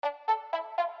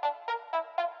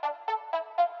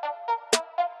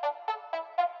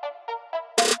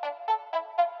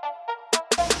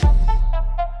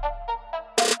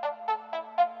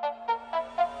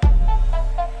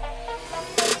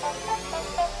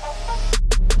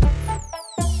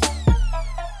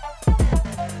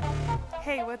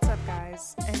What's up,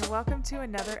 guys, and welcome to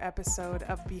another episode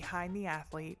of Behind the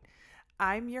Athlete.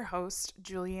 I'm your host,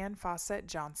 Julianne Fawcett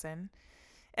Johnson,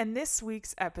 and this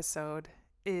week's episode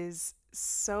is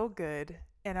so good,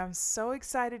 and I'm so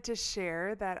excited to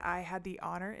share that I had the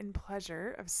honor and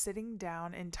pleasure of sitting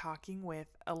down and talking with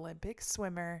Olympic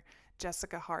swimmer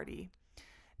Jessica Hardy.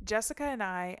 Jessica and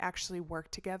I actually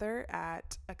work together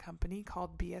at a company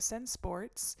called BSN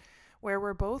Sports, where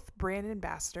we're both brand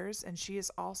ambassadors, and she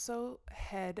is also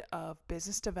head of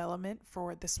business development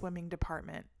for the swimming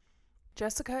department.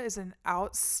 Jessica is an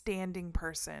outstanding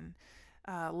person,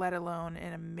 let alone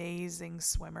an amazing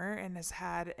swimmer, and has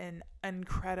had an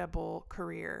incredible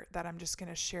career that I'm just going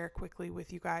to share quickly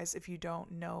with you guys if you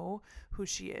don't know who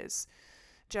she is.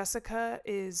 Jessica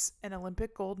is an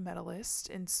Olympic gold medalist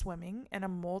in swimming and a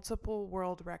multiple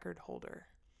world record holder.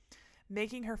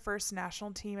 Making her first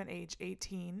national team at age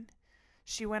 18,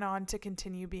 she went on to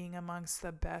continue being amongst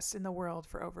the best in the world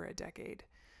for over a decade.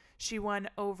 She won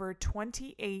over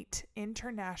 28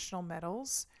 international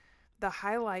medals, the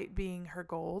highlight being her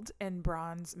gold and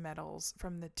bronze medals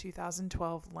from the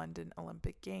 2012 London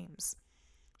Olympic Games.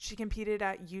 She competed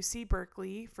at UC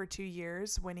Berkeley for 2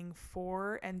 years, winning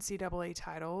 4 NCAA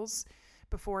titles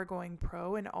before going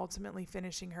pro and ultimately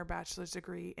finishing her bachelor's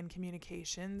degree in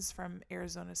communications from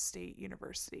Arizona State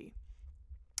University.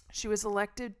 She was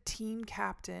elected team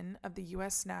captain of the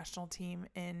U.S. national team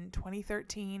in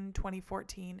 2013,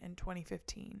 2014, and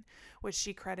 2015, which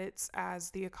she credits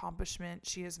as the accomplishment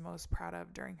she is most proud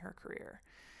of during her career.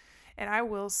 And I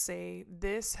will say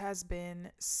this has been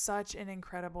such an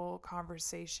incredible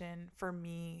conversation for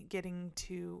me, getting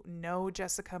to know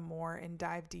Jessica more and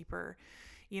dive deeper.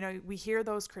 You know, we hear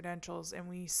those credentials and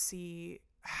we see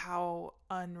how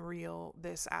unreal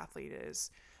this athlete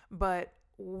is. But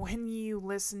when you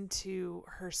listen to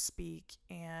her speak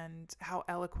and how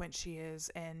eloquent she is,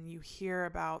 and you hear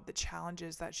about the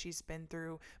challenges that she's been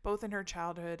through, both in her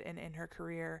childhood and in her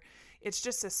career, it's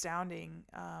just astounding.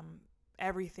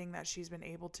 Everything that she's been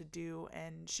able to do,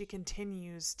 and she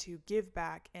continues to give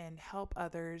back and help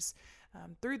others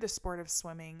through the sport of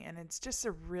swimming, and it's just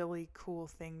a really cool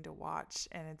thing to watch,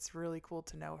 and it's really cool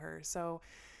to know her. So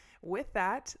with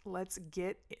that, let's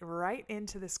get right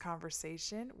into this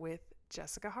conversation with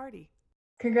Jessica Hardy.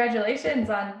 Congratulations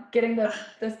on getting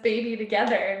this baby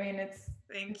together. I mean, it's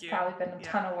probably been a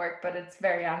ton of work, but it's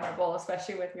very admirable,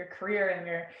 especially with your career and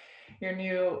your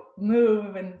new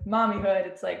move and mommyhood.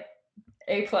 It's like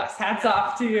A+, hats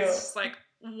off to you. It's just like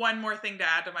one more thing to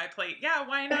add to my plate. Yeah,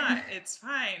 why not? It's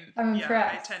fine. I'm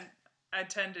impressed. I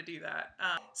tend to do that.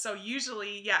 So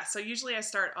usually I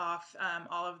start off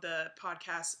all of the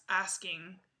podcasts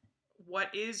asking,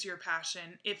 what is your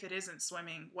passion? If it isn't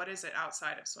swimming, what is it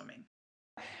outside of swimming?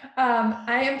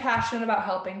 I am passionate about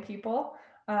helping people.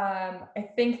 I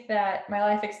think that my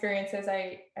life experiences,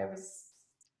 I was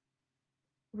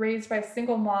raised by a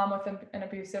single mom with an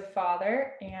abusive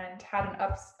father, and had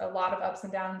a lot of ups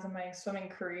and downs in my swimming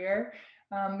career,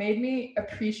 made me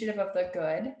appreciative of the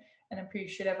good and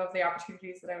appreciative of the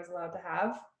opportunities that I was allowed to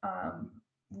have,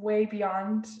 way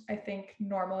beyond, I think,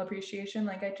 normal appreciation.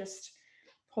 Like, I just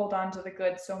hold on to the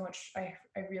good so much. I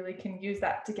really can use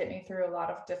that to get me through a lot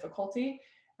of difficulty,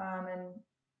 and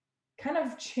kind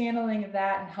of channeling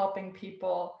that and helping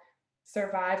people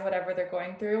survive whatever they're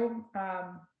going through.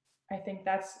 I think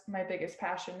that's my biggest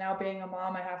passion. Now, being a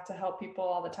mom, I have to help people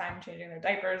all the time, changing their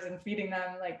diapers and feeding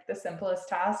them, like the simplest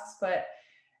tasks, but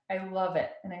I love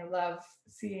it. And I love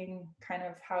seeing kind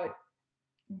of how it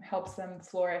helps them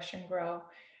flourish and grow,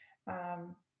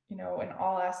 in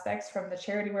all aspects, from the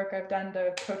charity work I've done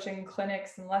to coaching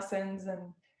clinics and lessons,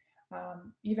 and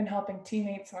even helping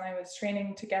teammates when I was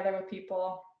training together with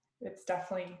people. It's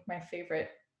definitely my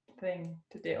favorite thing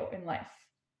to do in life.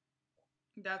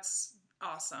 That's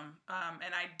awesome.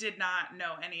 And I did not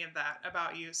know any of that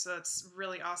about you. So it's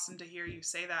really awesome to hear you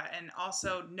say that. And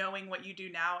also knowing what you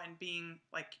do now and being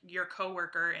like your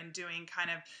coworker and doing kind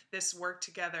of this work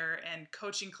together and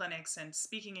coaching clinics and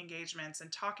speaking engagements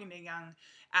and talking to young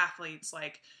athletes,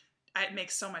 like, it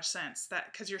makes so much sense,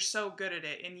 that because you're so good at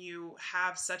it and you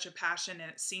have such a passion, and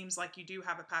it seems like you do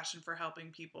have a passion for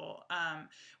helping people.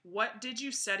 What did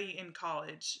you study in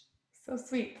college? So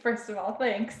sweet. First of all,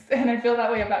 thanks. And I feel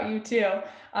that way about you too.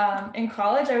 In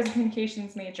college, I was a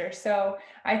communications major. So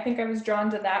I think I was drawn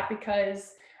to that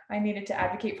because I needed to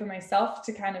advocate for myself,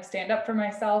 to kind of stand up for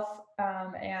myself,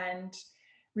 and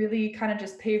really kind of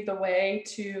just pave the way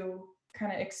to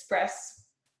kind of express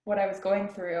what I was going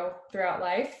through throughout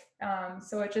life.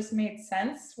 So it just made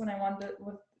sense when I wanted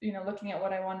to, looking at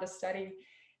what I wanted to study.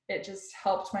 It just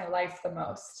helped my life the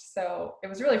most. So it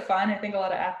was really fun. I think a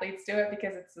lot of athletes do it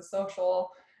because it's a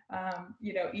social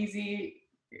easy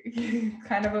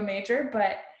kind of a major,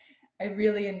 but I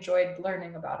really enjoyed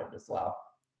learning about it as well.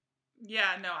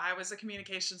 Yeah, no, I was a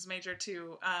communications major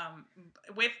too,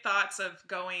 with thoughts of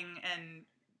going and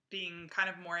being kind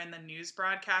of more in the news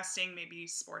broadcasting, maybe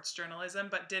sports journalism,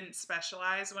 but didn't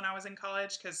specialize when I was in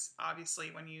college because obviously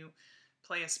when you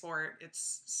play a sport,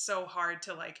 it's so hard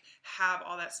to like have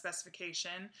all that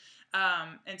specification.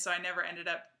 And so I never ended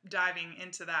up diving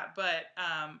into that, but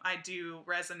I do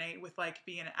resonate with like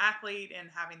being an athlete and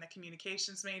having the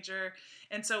communications major.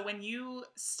 And so when you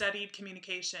studied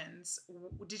communications,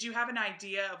 did you have an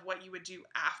idea of what you would do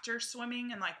after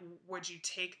swimming? And like, would you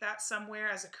take that somewhere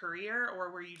as a career, or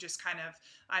were you just kind of,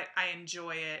 I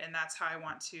enjoy it and that's how I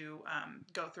want to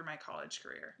go through my college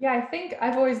career? Yeah, I think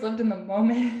I've always lived in the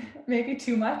moment, maybe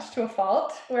too much to a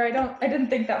fault, where I didn't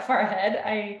think that far ahead.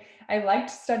 I liked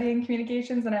studying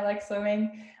communications and I liked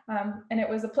swimming, and it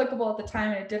was applicable at the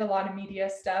time. And it did a lot of media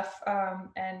stuff,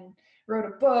 and wrote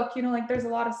a book. Like there's a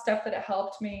lot of stuff that it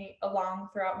helped me along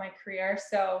throughout my career.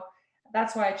 So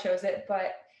that's why I chose it.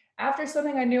 But after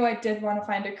swimming, I knew I did want to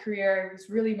find a career. I was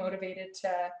really motivated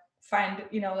to find,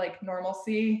 like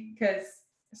normalcy, because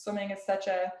swimming is such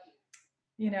a,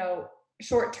 you know,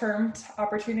 short-term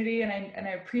opportunity, and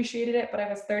I appreciated it. But I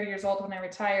was 30 years old when I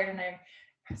retired, and I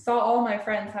saw all my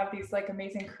friends have these like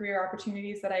amazing career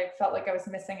opportunities that I felt like I was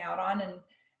missing out on, and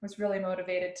was really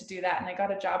motivated to do that. And I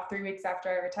got a job 3 weeks after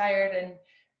I retired, and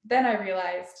then I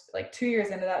realized like 2 years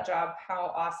into that job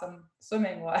how awesome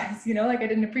swimming was. Like I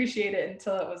didn't appreciate it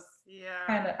until it was Yeah.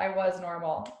 kind of, I was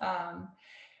normal.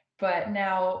 But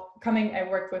now I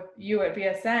worked with you at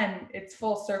BSN, it's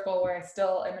full circle where I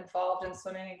still am involved in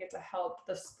swimming and get to help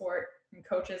the sport and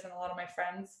coaches and a lot of my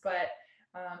friends. But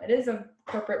it is a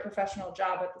corporate professional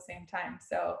job at the same time.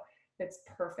 So it's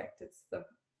perfect. It's the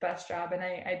best job. And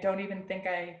I don't even think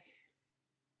I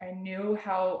knew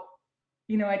how,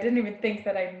 I didn't even think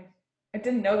that I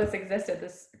didn't know this existed.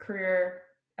 This career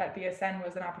at BSN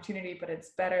was an opportunity, but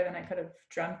it's better than I could have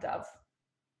dreamt of.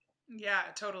 Yeah,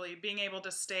 totally. Being able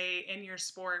to stay in your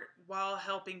sport while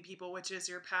helping people, which is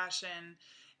your passion,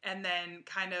 and then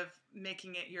kind of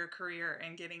making it your career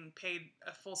and getting paid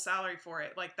a full salary for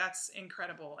it. Like that's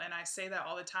incredible. And I say that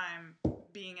all the time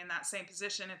being in that same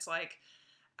position. It's like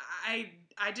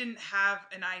I didn't have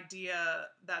an idea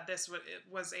that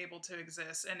was able to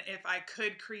exist, and if I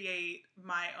could create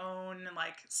my own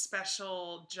like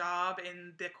special job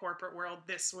in the corporate world,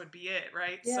 this would be it,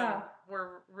 right? So Yeah.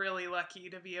 we're really lucky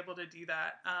to be able to do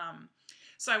that.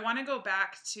 So I want to go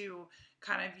back to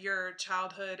kind of your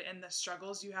childhood and the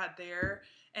struggles you had there,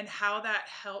 and how that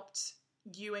helped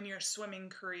you in your swimming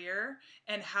career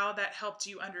and how that helped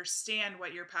you understand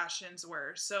what your passions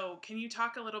were. So, can you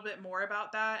talk a little bit more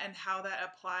about that and how that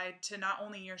applied to not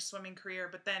only your swimming career,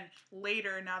 but then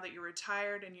later, now that you're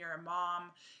retired and you're a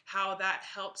mom, how that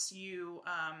helps you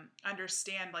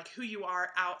understand like who you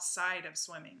are outside of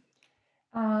swimming?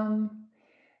 Um,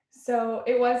 so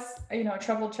it was, a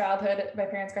troubled childhood. My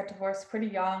parents got divorced pretty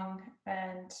young,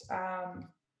 and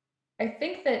I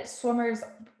think that swimmers,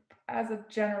 as a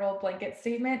general blanket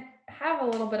statement, have a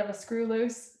little bit of a screw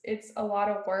loose. It's a lot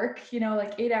of work,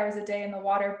 like 8 hours a day in the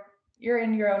water. You're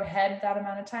in your own head that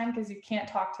amount of time because you can't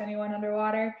talk to anyone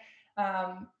underwater.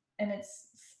 And it's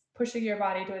pushing your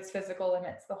body to its physical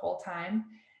limits the whole time.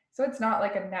 So it's not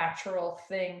like a natural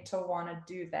thing to want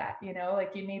to do that,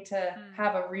 like you need to Mm,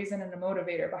 have a reason and a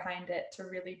motivator behind it to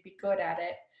really be good at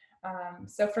it.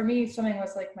 So for me, swimming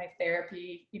was like my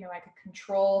therapy. I could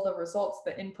control the results,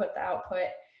 the input, the output.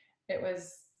 It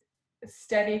was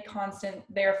steady, constant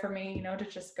there for me, to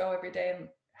just go every day and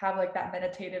have like that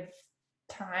meditative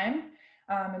time,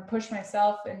 and push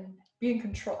myself and be in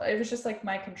control. It was just like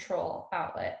my control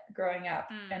outlet growing up.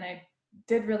 And mm. I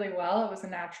did really well. It was a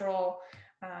natural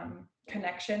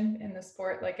connection in the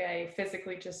sport. Like I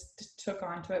physically just took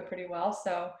onto it pretty well.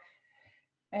 So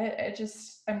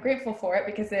I'm grateful for it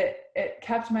because it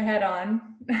kept my head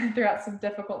on throughout some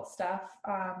difficult stuff.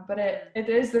 But Mm. it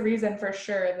is the reason for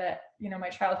sure that, my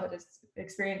childhood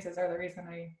experiences are the reason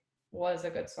I was a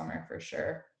good swimmer for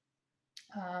sure.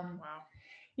 Um, Wow.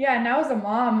 yeah, now as a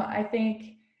mom, I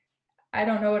think I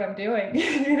don't know what I'm doing.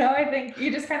 I think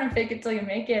you just kind of fake it till you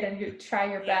make it, and you try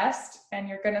your Yeah. best, and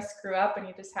you're gonna screw up, and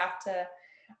you just have to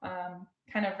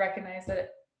kind of recognize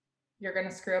that you're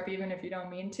gonna screw up even if you don't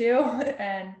mean to.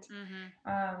 And Hmm.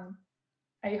 um,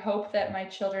 I hope that my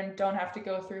children don't have to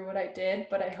go through what I did,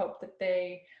 but I hope that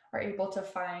they are able to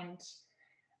find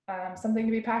something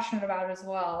to be passionate about as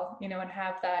well, and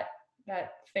have that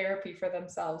therapy for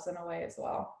themselves in a way as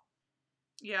well.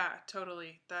 Yeah,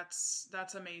 totally. That's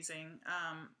amazing.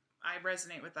 I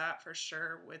resonate with that for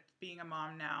sure, with being a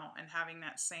mom now and having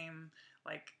that same,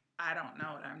 like, I don't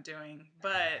know what I'm doing,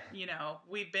 but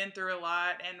we've been through a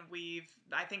lot, and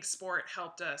I think sport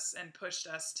helped us and pushed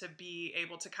us to be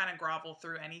able to kind of grovel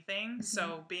through anything. Mm-hmm.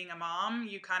 So being a mom,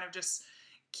 you kind of just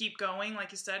keep going,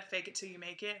 like you said, fake it till you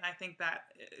make it. And I think that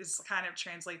is kind of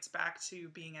translates back to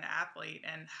being an athlete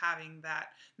and having that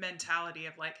mentality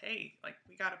of like, hey, like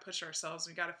we got to push ourselves,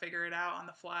 we got to figure it out on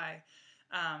the fly.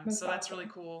 So that's awesome. really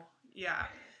cool. Yeah.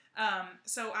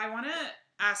 So I want to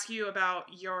ask you about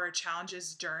your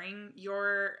challenges during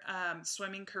your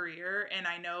swimming career. And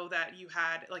I know that you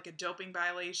had like a doping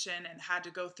violation and had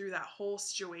to go through that whole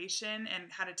situation and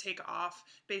had to take off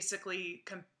basically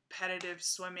competitive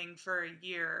swimming for a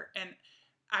year. And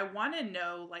I want to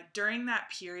know, like, during that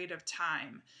period of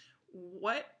time,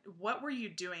 what were you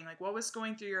doing? Like, what was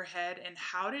going through your head, and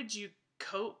how did you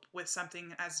cope with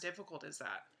something as difficult as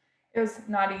that? It was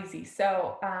not easy.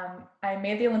 So I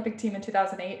made the Olympic team in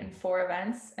 2008 in 4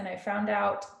 events, and I found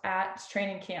out at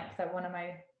training camp that one of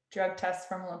my drug tests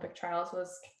from Olympic trials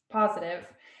was positive,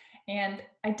 and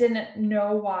I didn't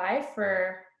know why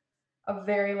for a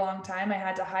very long time. I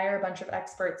had to hire a bunch of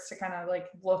experts to kind of like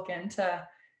look into,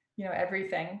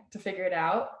 everything to figure it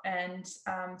out. And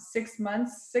 6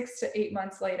 months, 6 to 8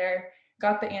 months later,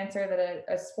 got the answer that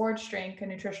a sports drink, a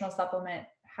nutritional supplement,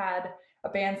 had a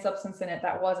banned substance in it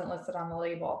that wasn't listed on the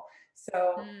label.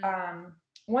 So Mm.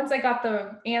 once I got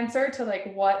the answer to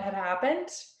like what had happened,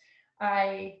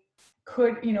 I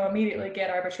could, immediately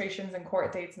get arbitrations and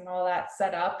court dates and all that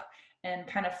set up and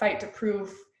kind of fight to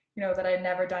prove, that I'd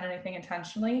never done anything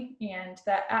intentionally. And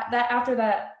that after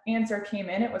that answer came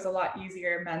in, it was a lot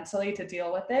easier mentally to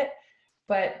deal with it.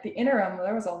 But the interim,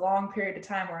 there was a long period of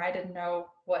time where I didn't know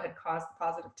what had caused the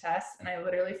positive test. And I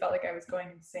literally felt like I was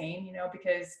going insane,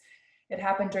 because it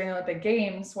happened during the Olympic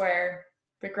Games where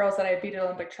the girls that I beat at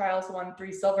Olympic trials won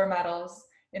 3 silver medals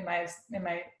in my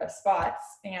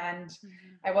spots, and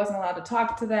Mm-hmm. I wasn't allowed to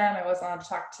talk to them. I wasn't allowed to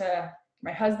talk to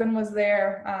my husband was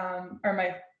there, or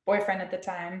my boyfriend at the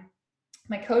time.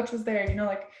 My coach was there.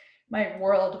 Like my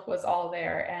world was all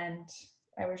there, and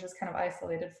I was just kind of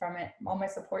isolated from it. All my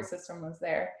support system was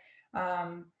there.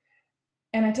 Um,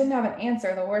 and I didn't have an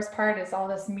answer. The worst part is all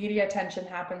this media attention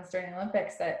happens during the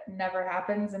Olympics that never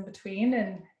happens in between.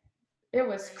 And it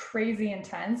was Right. crazy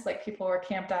intense. Like people were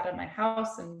camped out at my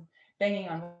house and banging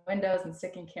on windows and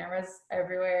sticking cameras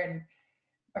everywhere and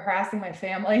harassing my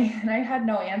family. And I had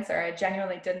no answer. I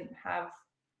genuinely didn't have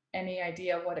any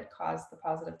idea what had caused the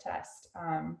positive test.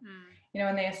 Mm.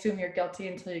 And they assume you're guilty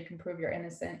until you can prove you're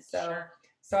innocent. So, Sure.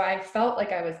 so I felt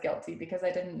like I was guilty because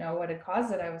I didn't know what had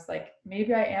caused it. I was like,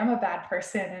 maybe I am a bad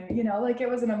person. And, like it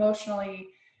was an emotionally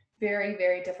very,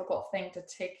 very difficult thing to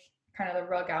take kind of the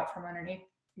rug out from underneath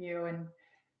you and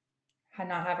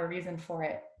not have a reason for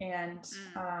it. And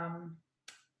Mm.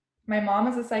 my mom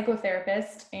is a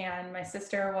psychotherapist, and my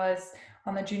sister was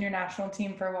on the junior national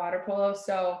team for water polo.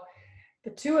 So the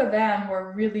two of them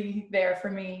were really there for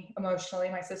me emotionally.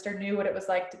 My sister knew what it was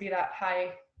like to be that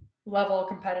high level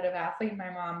competitive athlete.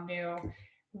 My mom knew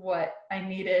what I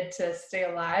needed to stay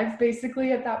alive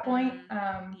basically at that point.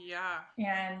 Mm. Yeah.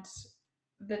 And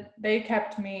they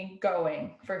kept me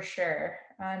going for sure.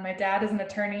 And my dad is an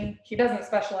attorney. He doesn't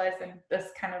specialize in this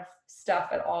kind of stuff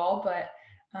at all, but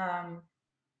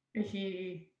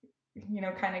he,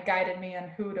 kind of guided me on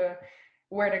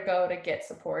where to go to get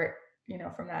support,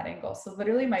 from that angle. So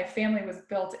literally my family was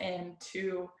built in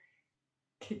to,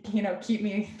 keep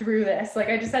me through this. Like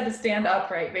I just had to stand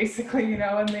upright basically,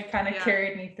 and they kind of Yeah.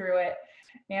 carried me through it.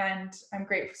 And I'm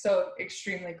grateful, so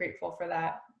extremely grateful for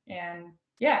that. And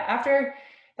yeah, after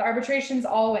the arbitrations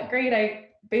all went great, I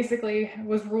basically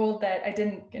was ruled that I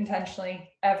didn't intentionally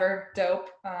ever dope.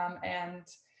 And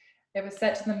it was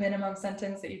set to the minimum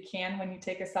sentence that you can when you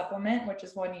take a supplement, which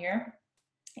is 1 year.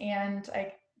 And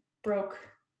I broke,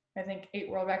 I think, 8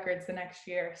 world records the next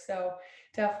year. So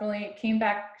definitely came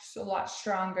back a lot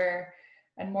stronger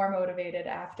and more motivated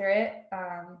after it.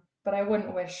 But I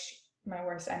wouldn't wish my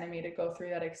worst enemy to go through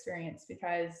that experience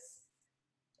because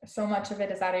so much of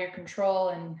it is out of your control.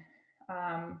 And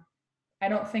I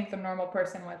don't think the normal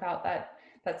person without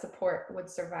that support would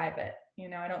survive it.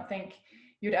 I don't think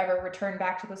you'd ever return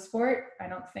back to the sport. I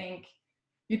don't think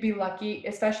you'd be lucky,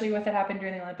 especially with it happened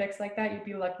during the Olympics like that. You'd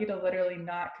be lucky to literally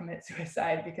not commit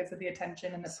suicide because of the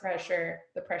attention and the Absolutely. pressure.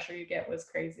 The pressure you get was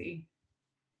crazy.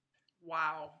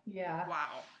 Wow. Yeah.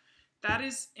 Wow. That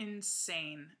is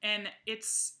insane. And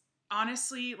it's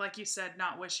honestly, like you said,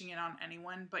 not wishing it on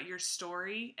anyone, but your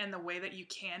story and the way that you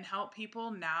can help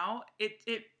people now,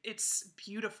 it's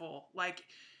beautiful. Like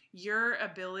your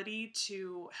ability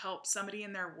to help somebody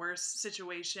in their worst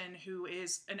situation who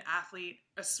is an athlete,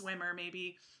 a swimmer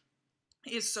maybe,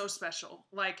 is so special.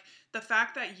 Like the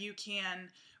fact that you can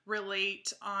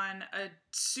relate on a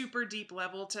super deep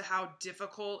level to how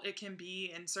difficult it can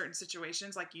be in certain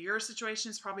situations. Like your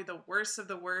situation is probably the worst of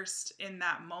the worst in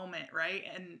that moment, right?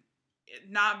 And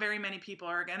not very many people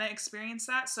are going to experience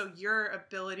that. So your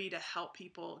ability to help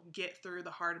people get through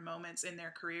the hard moments in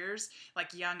their careers,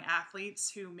 like young athletes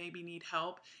who maybe need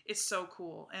help, is so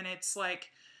cool. And it's like,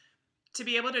 to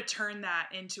be able to turn that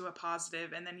into a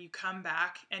positive, and then you come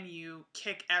back and you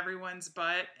kick everyone's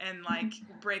butt and like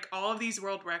break all of these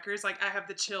world records. Like I have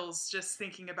the chills just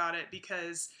thinking about it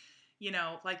because, you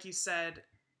know, like you said,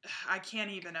 I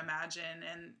can't even imagine.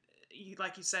 And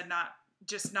like you said, not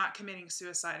committing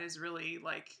suicide is really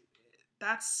like,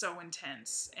 that's so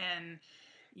intense. And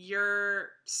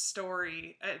your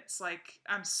story, it's like,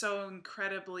 I'm so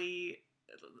incredibly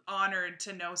honored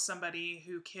to know somebody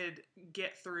who could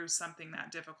get through something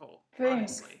that difficult,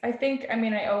 Thanks. honestly. I think, I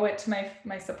mean, I owe it to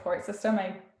my support system.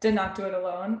 I did not do it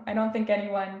alone. I don't think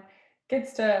anyone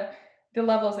gets to the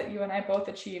levels that you and I both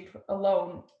achieve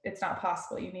alone. It's not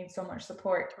possible. You need so much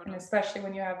support. And Totally. especially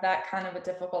when you have that kind of a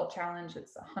difficult challenge,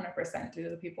 it's 100% due to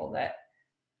the people that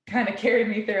kind of carried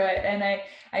me through it. And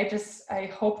I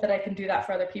hope that I can do that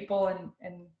for other people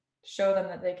and show them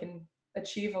that they can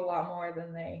achieve a lot more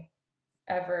than they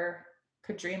ever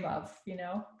could dream of, you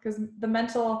know, because the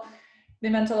mental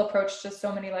approach to so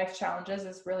many life challenges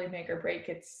is really make or break.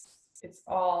 It's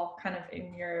all kind of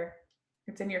in your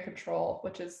control,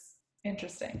 which is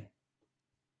interesting.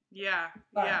 Yeah,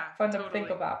 Fun, yeah, fun to think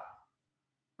totally. about.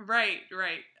 Right,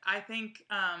 right. I think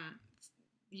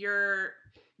you're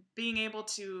being able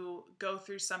to go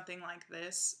through something like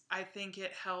this, I think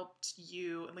it helped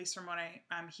you, at least from what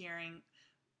I'm hearing,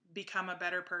 become a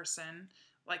better person,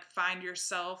 like find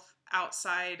yourself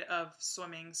outside of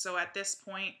swimming. So at this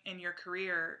point in your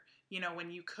career, you know, when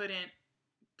you couldn't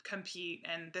compete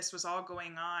and this was all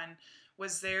going on,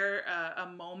 was there a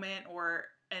moment or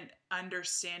an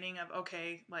understanding of,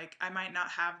 okay, like I might not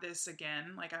have this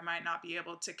again, like I might not be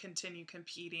able to continue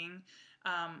competing,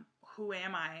 who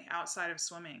am I outside of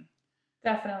swimming?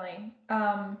 Definitely.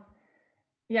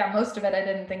 Yeah, most of it I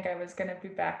didn't think I was going to be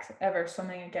back ever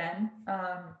swimming again.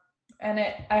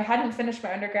 I hadn't finished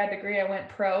my undergrad degree. I went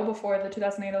pro before the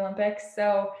 2008 Olympics,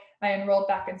 so I enrolled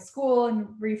back in school and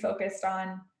refocused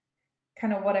on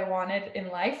kind of what I wanted in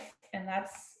life, and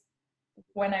that's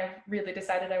when I really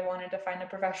decided I wanted to find a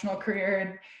professional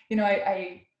career. And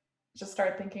I just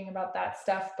started thinking about that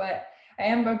stuff. But I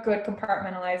am a good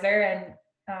compartmentalizer, and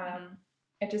Mm-hmm.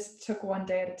 it just took one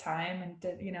day at a time,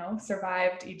 and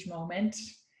survived each moment.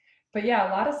 But yeah,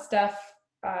 a lot of stuff.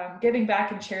 Giving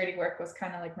back in charity work was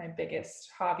kind of like my biggest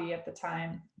hobby at the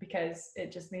time because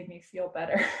it just made me feel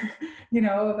better,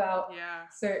 about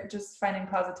Yeah. just finding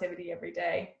positivity every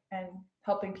day, and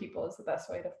helping people is the best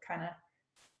way to kind of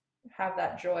have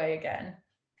that joy again,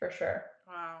 for sure.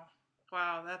 Wow.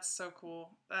 Wow, that's so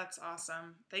cool. That's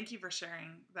awesome. Thank you for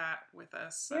sharing that with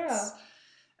us. Yeah. That's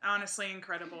honestly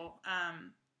incredible.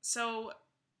 So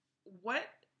what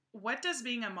what does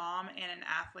being a mom and an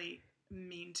athlete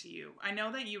mean to you? I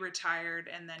know that you retired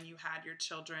and then you had your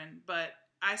children, but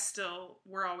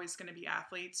we're always going to be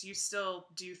athletes. You still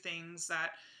do things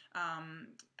that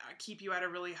keep you at a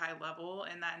really high level,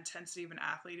 and that intensity of an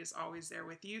athlete is always there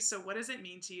with you. So, what does it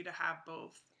mean to you to have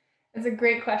both? It's a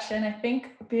great question. I think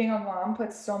being a mom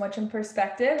puts so much in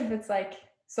perspective. It's like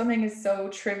swimming is so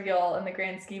trivial in the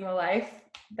grand scheme of life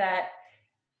that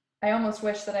I almost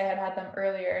wish that I had had them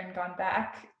earlier and gone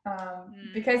back,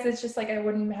 Mm, because it's just like I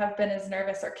wouldn't have been as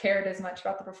nervous or cared as much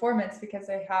about the performance because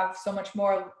I have so much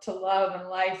more to love in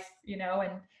life,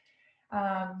 and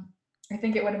um, I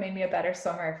think it would have made me a better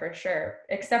swimmer for sure,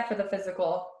 except for the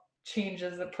physical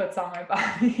changes it puts on my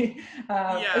body.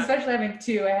 yeah. Especially having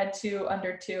two. I had two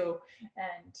under two,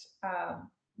 and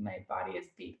my body is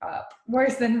beat up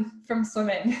worse than from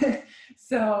swimming.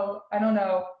 So I don't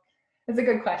know. It's a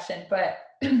good question, but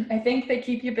I think they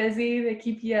keep you busy. They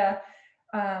keep you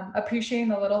appreciating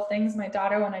the little things. My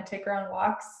daughter, when I take her on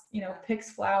walks,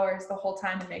 picks flowers the whole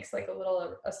time and makes like a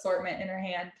little assortment in her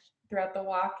hand throughout the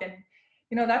walk. And,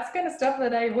 that's kind of stuff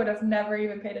that I would have never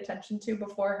even paid attention to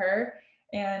before her.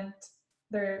 And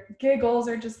their giggles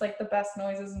are just like the best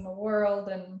noises in the world.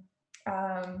 And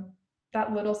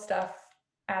that little stuff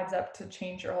adds up to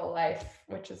change your whole life,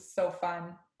 which is so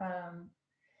fun.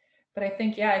 But I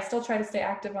think, yeah, I still try to stay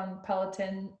active on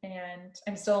Peloton, and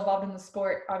I'm still involved in the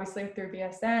sport, obviously through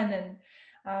BSN.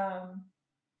 And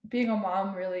being a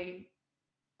mom really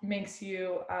makes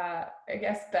you, I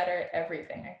guess, better at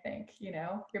everything. I think,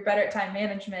 you're better at time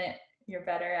management, you're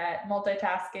better at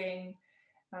multitasking,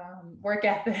 work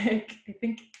ethic. I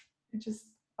think it just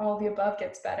all the above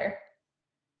gets better.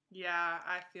 Yeah,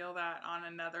 I feel that on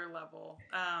another level.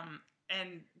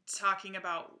 And talking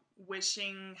about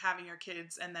wishing having your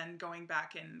kids and then going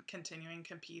back and continuing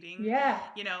competing, Yeah.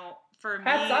 for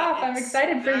Hats me, off. I'm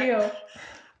excited for you.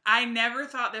 I never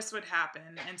thought this would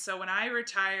happen. And so when I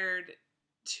retired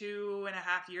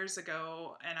 2.5 years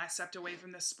ago and I stepped away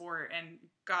from the sport and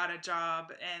got a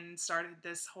job and started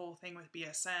this whole thing with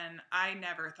BSN, I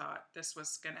never thought this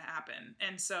was going to happen.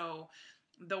 And so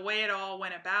the way it all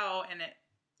went about and it,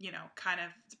 kind of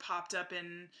popped up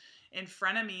in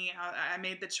front of me, I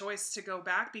made the choice to go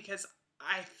back because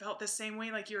I felt the same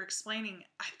way like you were explaining.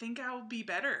 I think I'll be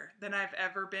better than I've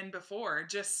ever been before.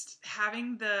 Just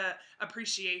having the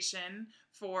appreciation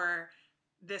for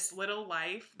this little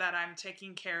life that I'm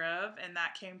taking care of and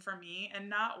that came from me, and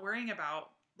not worrying about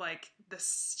like the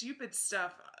stupid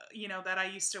stuff, that I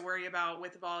used to worry about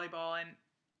with volleyball and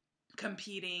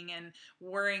competing and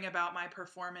worrying about my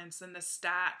performance and the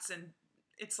stats. And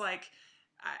it's like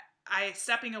I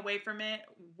stepping away from it,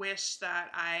 wish that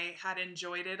I had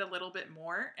enjoyed it a little bit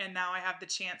more, and now I have the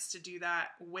chance to do that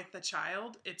with the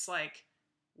child. It's like,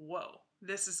 whoa,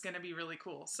 this is going to be really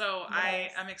cool. So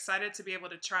Yes. I'm excited to be able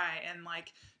to try and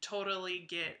like totally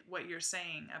get what you're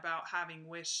saying about having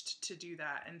wished to do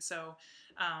that. And so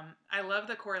I love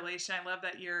the correlation. I love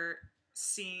that you're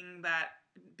seeing that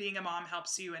being a mom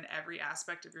helps you in every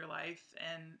aspect of your life.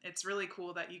 And it's really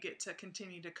cool that you get to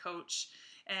continue to coach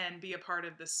and be a part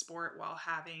of the sport while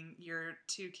having your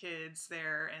two kids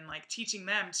there and like teaching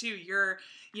them too.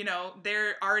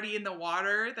 They're already in the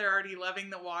water, they're already loving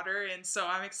the water. And so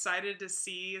I'm excited to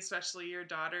see, especially your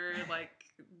daughter, like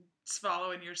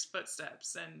follow in your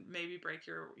footsteps and maybe break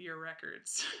your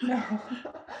records. No,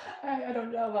 I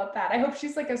don't know about that. I hope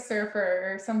she's like a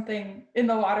surfer or something in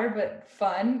the water, but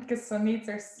fun, because swim meets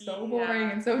are so boring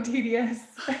Yeah. and so tedious.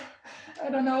 I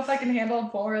don't know if I can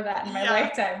handle more of that in my Yeah.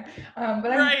 lifetime.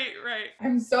 But Right.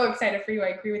 I'm so excited for you. I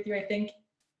agree with you. I think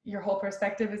your whole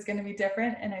perspective is going to be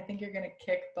different, and I think you're going to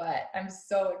kick butt. I'm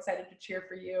so excited to cheer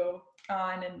for you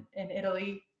on in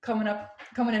Italy, coming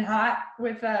in hot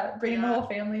with bringing the Yeah. whole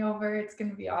family over. It's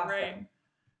going to be Right. awesome.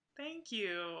 Thank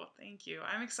you. Thank you.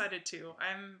 I'm excited too.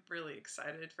 I'm really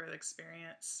excited for the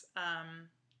experience.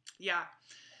 Yeah.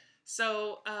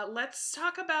 So let's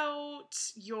talk about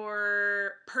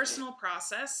your personal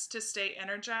process to stay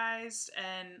energized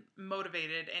and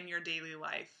motivated in your daily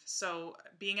life. So,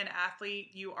 being an athlete,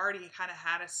 you already kind of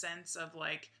had a sense of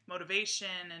like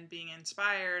motivation and being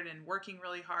inspired and working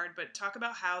really hard. But talk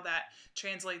about how that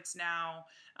translates now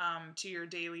to your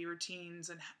daily routines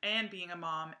and being a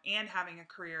mom and having a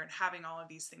career and having all of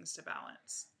these things to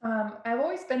balance. I've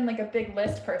always been like a big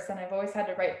list person. I've always had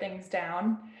to write things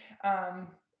down um,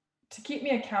 to keep me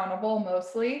accountable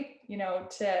mostly.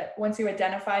 To once you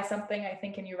identify something, I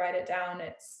think, and you write it down,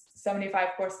 it's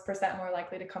 75% more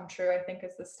likely to come true, I think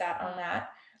is the stat on Mm, that.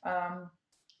 Um,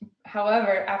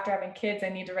 However, after having kids, I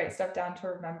need to write stuff down to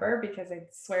remember because I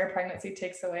swear pregnancy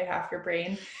takes away half your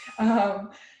brain.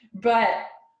 But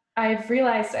I've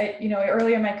realized,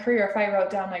 early in my career, if I wrote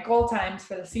down my goal times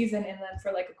for the season and then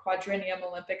for like a quadrennium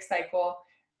Olympic cycle,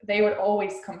 they would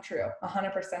always come true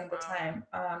 100% of the wow.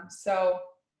 time. So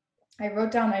I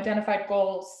wrote down identified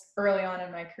goals early on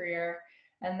in my career,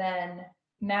 and then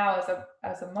now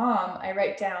as a mom, I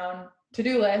write down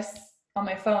to-do lists on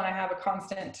my phone. I have a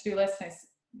constant to-do list, and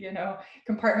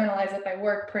compartmentalize it by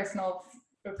work, personal,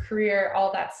 career,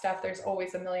 all that stuff. There's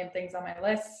always a million things on my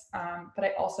list, but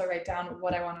I also write down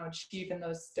what I want to achieve in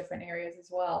those different areas as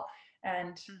well.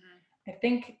 And Hmm. I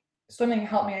think swimming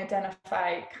helped me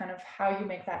identify kind of how you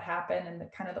make that happen and the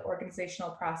kind of the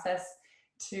organizational process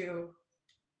to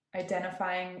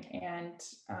identifying and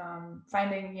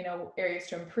finding areas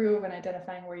to improve and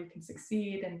identifying where you can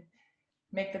succeed and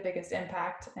make the biggest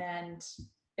impact. And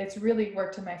it's really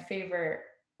worked in my favor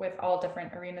with all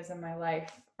different arenas in my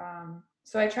life.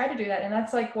 So I try to do that, and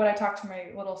that's like what I talk to my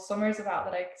little swimmers about,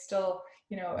 that I still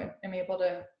am able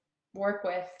to work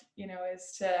with,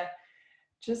 is to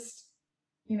just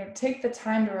take the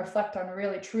time to reflect on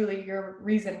really truly your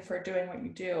reason for doing what you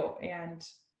do. And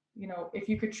if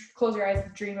you could close your eyes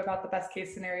and dream about the best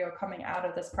case scenario coming out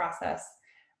of this process,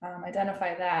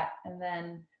 identify that and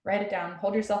then write it down,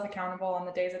 hold yourself accountable on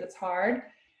the days that it's hard.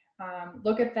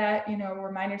 Look at that,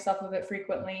 remind yourself of it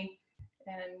frequently,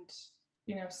 and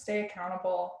stay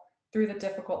accountable through the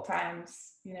difficult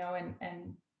times.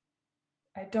 And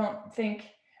I think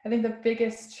the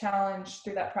biggest challenge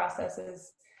through that process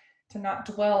is to not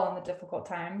dwell on the difficult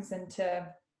times and to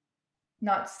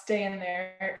not stay in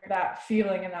there, that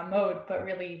feeling and that mode, but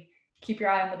really keep your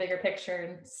eye on the bigger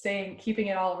picture and keeping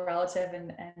it all relative.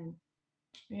 And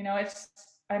it's,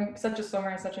 I'm such a swimmer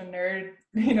and such a nerd,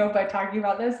 by talking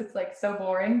about this, it's like so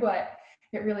boring, but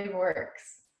it really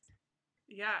works.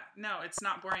 Yeah, no, it's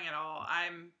not boring at all.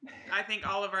 I think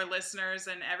all of our listeners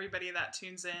and everybody that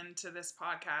tunes in to this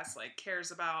podcast like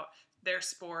cares about their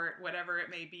sport, whatever it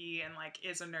may be, and like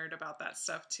is a nerd about that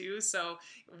stuff too. So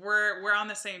we're on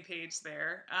the same page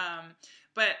there.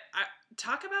 But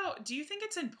talk about, do you think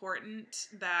it's important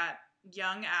that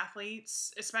young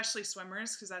athletes, especially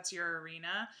swimmers, because that's your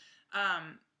arena,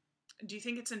 um, do you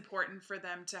think it's important for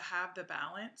them to have the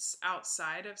balance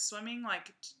outside of swimming?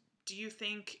 Like, do you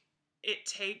think it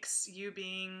takes you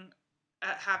being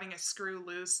having a screw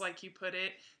loose, like you put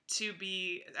it, to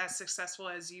be as successful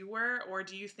as you were? Or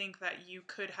do you think that you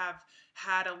could have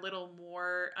had a little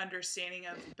more understanding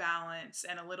of balance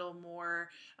and a little more,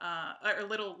 or a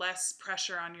little less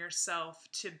pressure on yourself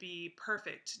to be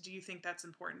perfect? Do you think that's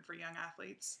important for young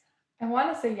athletes? I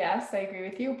want to say yes, I agree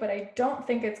with you, but I don't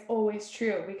think it's always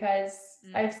true because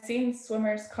Mm, I've seen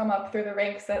swimmers come up through the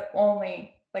ranks that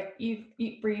only like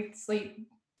eat, breathe, sleep,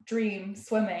 dream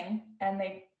swimming, and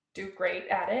they do great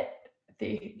at it.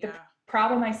 The yeah.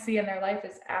 problem I see in their life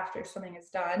is after swimming is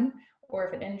done, or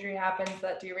if an injury happens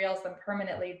that derails them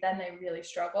permanently, then they really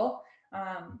struggle.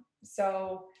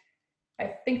 So I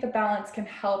think the balance can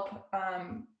help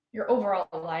your overall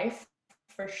life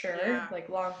for sure. Yeah. Like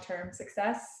long-term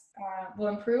success will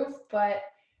improve, but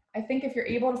I think if you're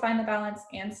able to find the balance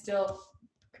and still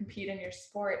compete in your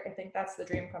sport, I think that's the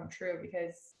dream come true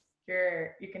because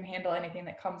you can handle anything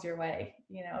that comes your way.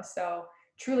 So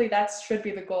truly that should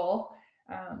be the goal,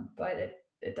 but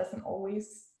it doesn't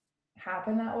always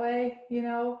happen that way.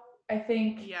 I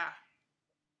think Yeah.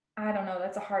 I don't know.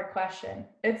 That's a hard question.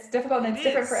 It's difficult and It it's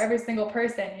different for is. every single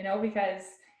person, because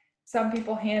some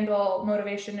people handle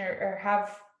motivation or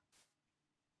have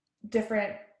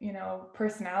different,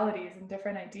 personalities and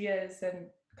different ideas and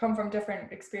come from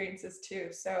different experiences too.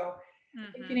 So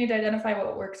I think you Mm-hmm. need to identify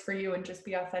what works for you and just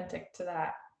be authentic to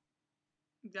that.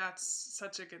 That's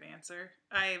such a good answer.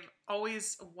 I've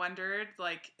always wondered,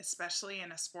 like, especially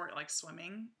in a sport like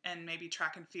swimming and maybe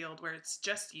track and field where it's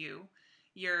just you,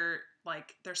 you're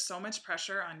like, there's so much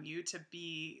pressure on you to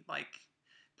be like,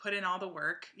 put in all the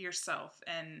work yourself.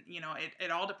 And,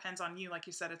 it all depends on you. Like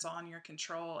you said, it's all in your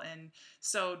control. And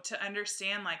so to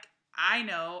understand, like, I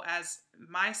know as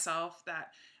myself that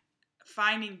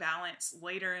finding balance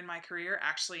later in my career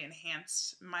actually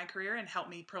enhanced my career and helped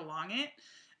me prolong it,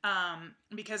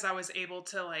 because I was able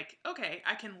to, like, okay,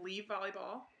 I can leave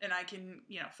volleyball and I can,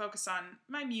 focus on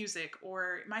my music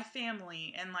or my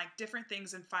family and like different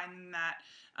things and finding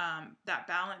that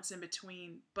balance in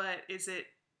between. But is it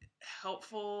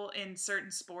helpful in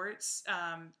certain sports,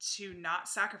 to not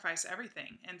sacrifice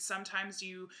everything? And sometimes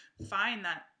you find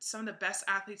that some of the best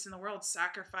athletes in the world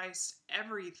sacrifice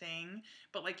everything,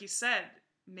 but like you said,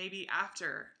 maybe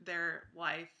after their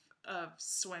life of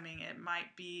swimming, it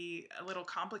might be a little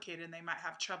complicated and they might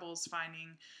have troubles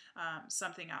finding,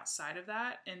 something outside of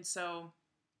that. And so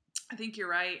I think you're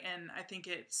right. And I think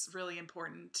it's really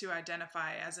important to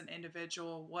identify as an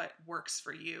individual what works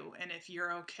for you. And if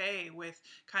you're okay with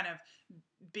kind of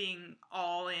being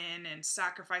all in and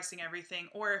sacrificing everything,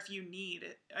 or if you need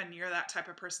it and you're that type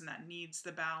of person that needs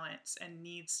the balance and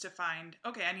needs to find,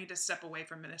 okay, I need to step away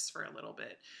from this for a little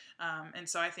bit. And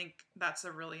so I think that's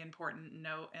a really important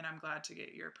note. And I'm glad to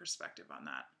get your perspective on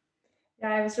that.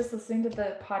 Yeah, I was just listening to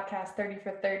the podcast 30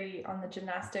 for 30 on the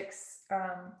gymnastics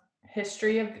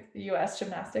history of US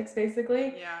gymnastics,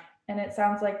 basically. Yeah. And it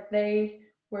sounds like they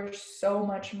were so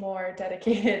much more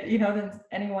dedicated, than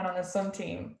anyone on the swim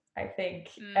team, I think,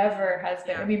 ever has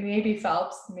been. I Yeah. mean, maybe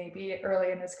Phelps, maybe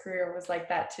early in his career was like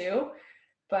that too,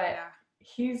 but Yeah.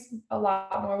 he's a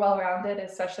lot more well rounded,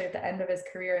 especially at the end of his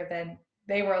career, than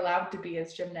they were allowed to be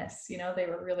as gymnasts. They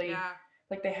were really Yeah.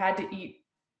 like they had to eat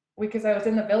because I was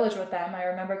in the village with them. I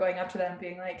remember going up to them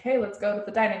being like, hey, let's go to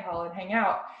the dining hall and hang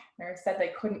out. And they said they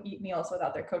couldn't eat meals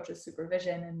without their coach's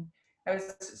supervision. And I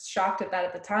was shocked at that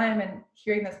at the time. And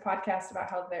hearing this podcast about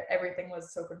how everything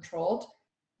was so controlled,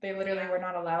 they literally Yeah. were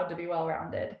not allowed to be well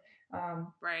rounded.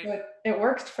 Right. So it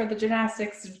worked for the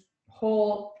gymnastics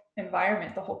whole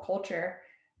environment, the whole culture.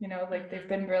 Like they've Mm-hmm.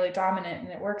 been really dominant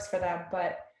and it works for them.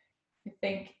 But I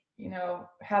think,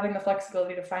 having the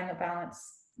flexibility to find the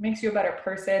balance makes you a better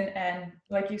person. And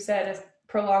like you said, it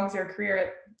prolongs your career.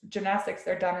 At gymnastics,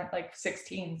 they're done at like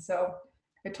 16. So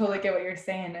I totally Yeah. get what you're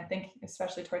saying. I think,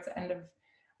 especially towards the end of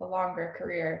a longer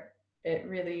career, it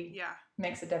really Yeah.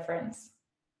 makes a difference.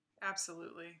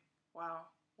 Absolutely. Wow.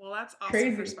 Well, that's awesome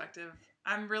Crazy. perspective.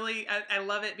 I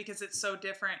love it because it's so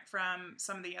different from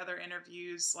some of the other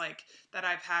interviews like that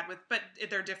I've had but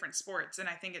they're different sports. And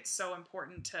I think it's so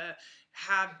important to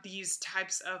have these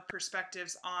types of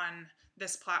perspectives on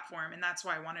this platform. And that's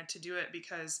why I wanted to do it,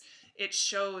 because it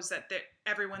shows that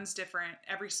everyone's different.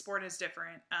 Every sport is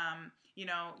different.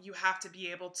 You have to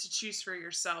be able to choose for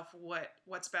yourself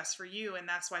what's best for you. And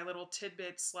that's why little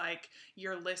tidbits like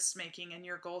your list making and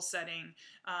your goal setting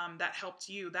that helped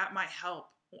you, that might help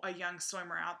a young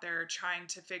swimmer out there trying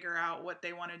to figure out what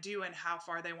they want to do and how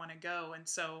far they want to go. And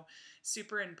so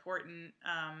super important.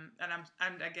 And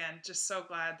I'm again, just so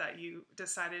glad that you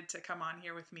decided to come on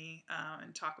here with me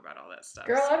and talk about all that stuff.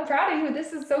 Girl, I'm proud of you.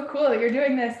 This is so cool that you're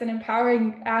doing this and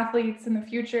empowering athletes in the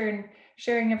future and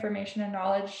sharing information and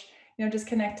knowledge. Just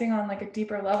connecting on like a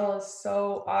deeper level is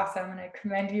so awesome. And I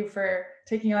commend you for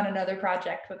taking on another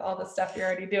project with all the stuff you're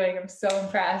already doing. I'm so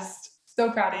impressed.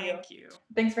 So proud of you. Thank you.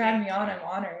 Thanks for having me on. I'm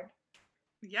honored.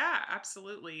 Yeah,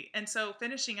 absolutely. And so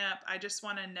finishing up, I just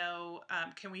want to know,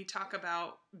 can we talk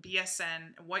about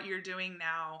BSN, what you're doing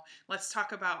now? Let's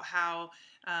talk about how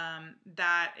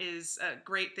that is a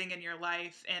great thing in your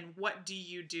life, and what do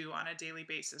you do on a daily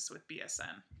basis with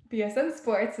BSN? BSN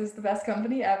Sports is the best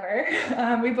company ever.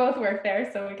 We both work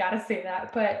there, so we got to say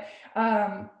that. But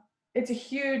it's a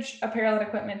huge apparel and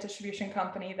equipment distribution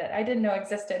company that I didn't know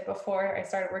existed before I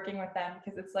started working with them,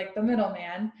 because it's like the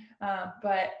middleman.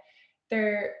 But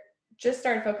they're just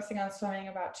started focusing on swimming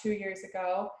about 2 years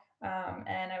ago.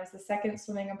 And I was the second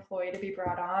swimming employee to be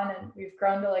brought on, and we've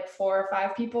grown to like 4 or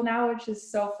 5 people now, which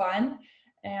is so fun.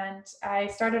 And I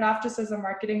started off just as a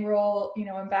marketing role,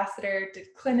 ambassador, did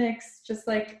clinics, just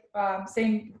like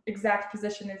same exact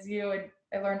position as you. And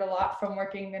I learned a lot from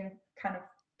working and kind of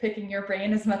picking your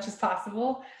brain as much as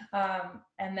possible.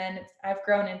 And then I've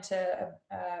grown into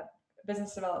a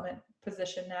business development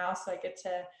position now. So I get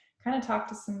to kind of talk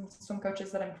to some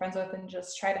coaches that I'm friends with and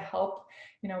just try to help,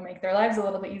 make their lives a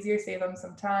little bit easier, save them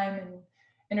some time, and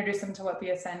introduce them to what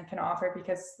BSN can offer,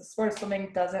 because the sport of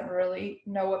swimming doesn't really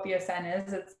know what BSN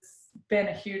is. It's been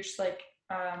a huge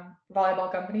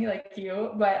volleyball company like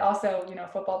you, but also,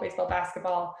 football, baseball,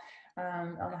 basketball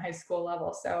on the high school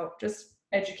level. So just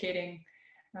educating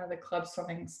the club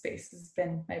swimming space has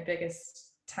been my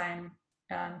biggest time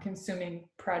consuming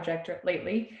project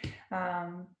lately.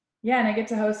 And I get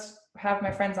to have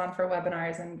my friends on for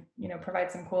webinars and,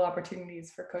 provide some cool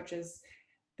opportunities for coaches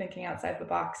thinking outside the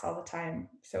box all the time.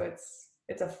 So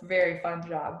it's a very fun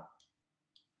job.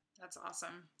 That's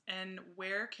awesome. And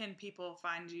where can people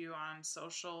find you on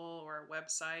social or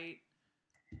website?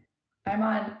 I'm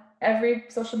on every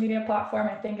social media platform,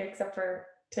 I think, except for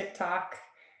TikTok.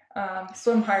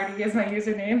 Swim Hardy is my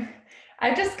username.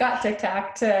 I just got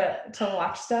TikTok to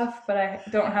watch stuff, but I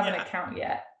don't have an account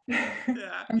yet.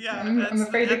 I'm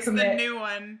afraid to commit. That's the new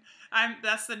one.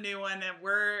 That's the new one, and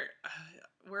we're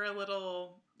a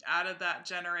little out of that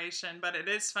generation, but it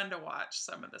is fun to watch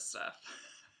some of the stuff.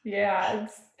 Yeah,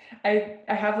 I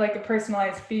have like a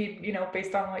personalized feed,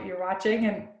 based on what you're watching,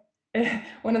 and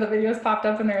one of the videos popped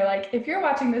up and they were like, if you're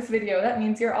watching this video, that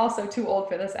means you're also too old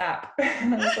for this app.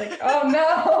 And I was like, oh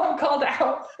no, I'm called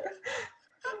out.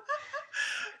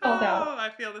 I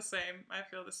feel the same.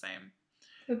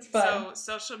 It's fun. So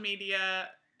social media,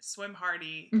 Swim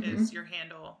Hardy is your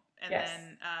handle. And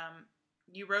then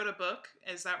you wrote a book,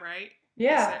 is that right?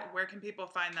 Yeah. Where can people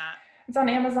find that? It's on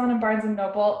Amazon and Barnes &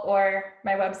 Noble, or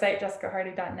my website,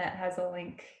 jessicahardy.net, has a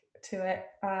link to it.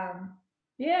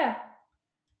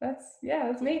 That's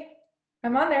me.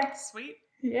 I'm on there. Sweet.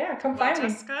 Yeah, come find me.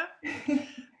 Jessica,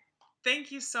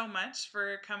 thank you so much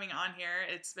for coming on here.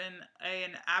 It's been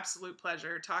an absolute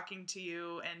pleasure talking to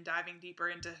you and diving deeper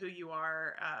into who you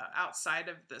are outside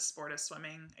of the sport of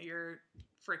swimming. You're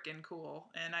freaking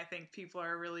cool, and I think people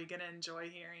are really going to enjoy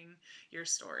hearing your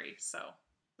story. So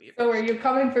where you're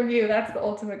coming from you, that's the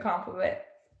ultimate compliment.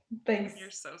 Thanks. You're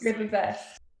so sweet. You're the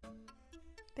best.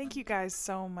 Thank you guys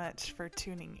so much for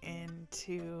tuning in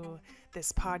to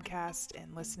this podcast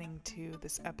and listening to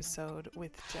this episode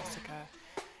with Jessica.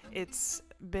 It's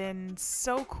been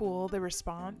so cool, the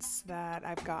response that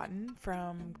I've gotten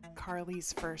from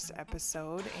Carly's first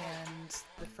episode and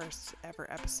the first ever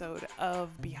episode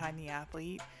of Behind the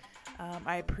Athlete.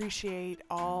 I appreciate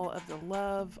all of the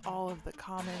love, all of the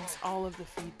comments, all of the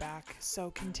feedback. So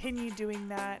continue doing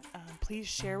that. Please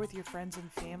share with your friends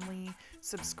and family.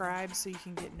 Subscribe so you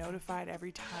can get notified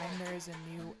every time there is a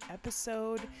new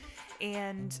episode.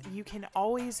 And you can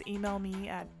always email me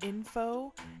at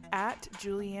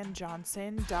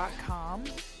info@juliannejohnson.com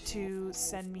to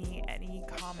send me any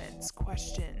comments,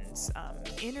 questions,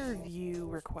 interview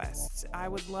requests. I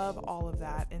would love all of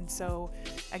that. And so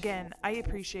Again, I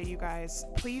appreciate you guys.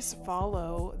 Please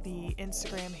follow the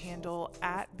Instagram handle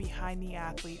at Behind the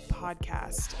Athlete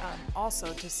Podcast,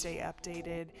 also to stay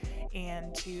updated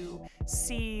and to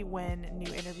see when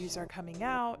new interviews are coming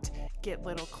out, get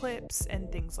little clips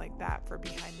and things like that for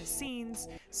behind the scenes.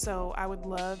 So I would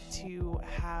love to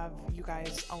have you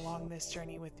guys along this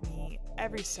journey with me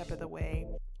every step of the way.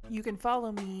 You can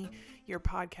follow me, your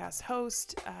podcast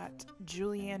host, at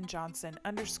Julianne Johnson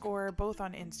 _, both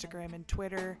on Instagram and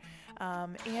Twitter,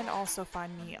 and also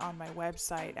find me on my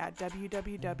website at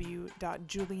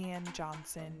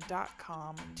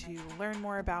www.juliannejohnson.com to learn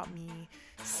more about me,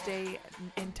 stay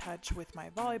in touch with my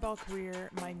volleyball career,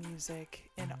 my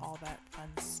music, and all that fun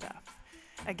stuff.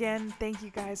 Again, thank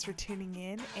you guys for tuning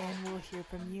in, and we'll hear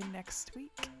from you next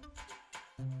week.